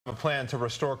A plan to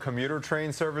restore commuter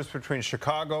train service between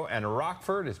Chicago and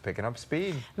Rockford is picking up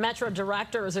speed. Metro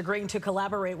director is agreeing to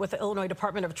collaborate with the Illinois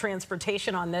Department of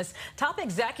Transportation on this. Top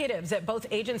executives at both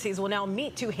agencies will now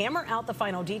meet to hammer out the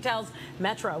final details.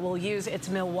 Metro will use its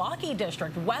Milwaukee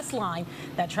District West line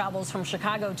that travels from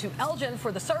Chicago to Elgin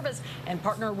for the service and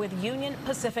partner with Union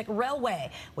Pacific Railway,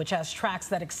 which has tracks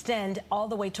that extend all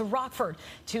the way to Rockford.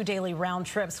 2 daily round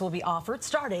trips will be offered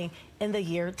starting in the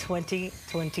year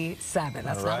 2027.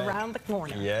 That's not around the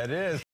corner. Yeah, it is.